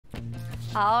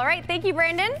All right, thank you,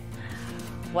 Brandon.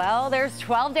 Well, there's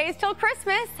 12 days till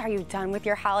Christmas. Are you done with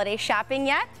your holiday shopping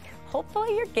yet?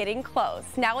 Hopefully you're getting close.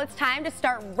 Now it's time to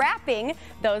start wrapping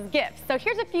those gifts. So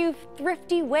here's a few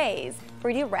thrifty ways for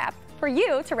you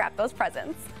to wrap those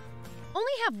presents.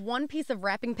 Only have one piece of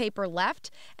wrapping paper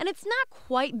left, and it's not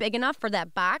quite big enough for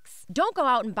that box? Don't go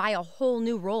out and buy a whole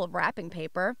new roll of wrapping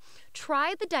paper.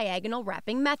 Try the diagonal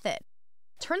wrapping method.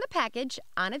 Turn the package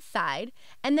on its side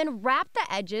and then wrap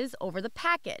the edges over the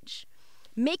package,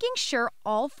 making sure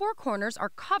all four corners are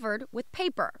covered with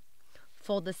paper.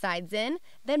 Fold the sides in,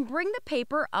 then bring the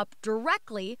paper up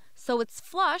directly so it's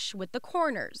flush with the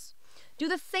corners. Do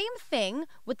the same thing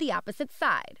with the opposite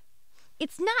side.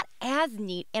 It's not as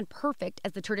neat and perfect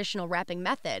as the traditional wrapping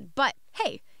method, but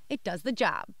hey, it does the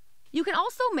job. You can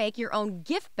also make your own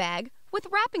gift bag with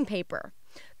wrapping paper.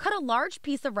 Cut a large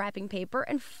piece of wrapping paper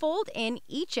and fold in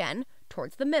each end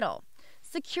towards the middle.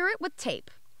 Secure it with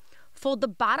tape. Fold the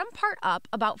bottom part up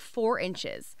about 4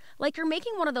 inches, like you're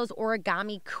making one of those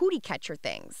origami cootie catcher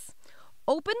things.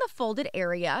 Open the folded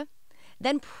area,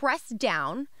 then press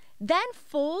down, then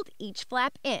fold each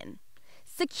flap in.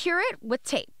 Secure it with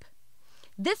tape.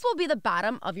 This will be the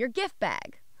bottom of your gift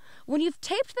bag. When you've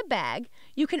taped the bag,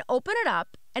 you can open it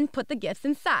up and put the gifts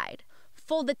inside.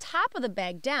 Fold the top of the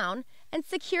bag down and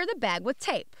secure the bag with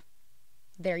tape.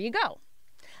 There you go.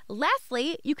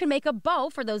 Lastly, you can make a bow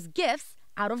for those gifts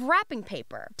out of wrapping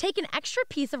paper. Take an extra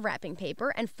piece of wrapping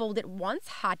paper and fold it once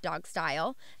hot dog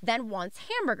style, then once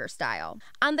hamburger style.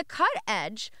 On the cut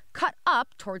edge, cut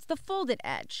up towards the folded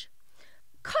edge.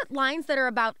 Cut lines that are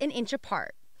about 1 inch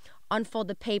apart. Unfold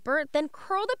the paper, then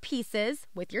curl the pieces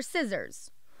with your scissors.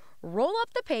 Roll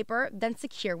up the paper, then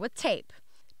secure with tape.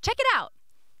 Check it out.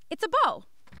 It's a bow.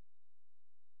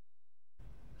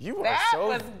 You are so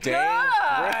dang thrifty.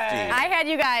 I had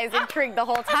you guys intrigued the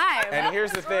whole time. And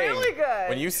here's the thing. Really good.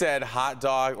 When you said hot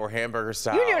dog or hamburger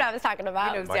style. You knew what I was talking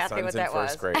about. You knew exactly what that My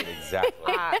was. son's in first grade, exactly.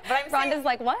 But I'm saying, Rhonda's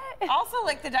like, what? also,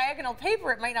 like the diagonal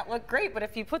paper, it might not look great, but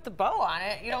if you put the bow on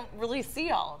it, you don't really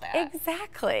see all of that.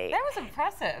 Exactly. That was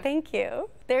impressive. Thank you.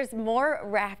 There's more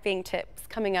wrapping tips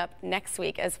coming up next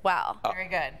week as well. Very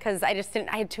good. Because I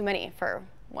had too many for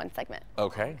one segment.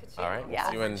 Okay, all right. Yeah.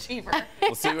 We'll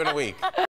see you in a week.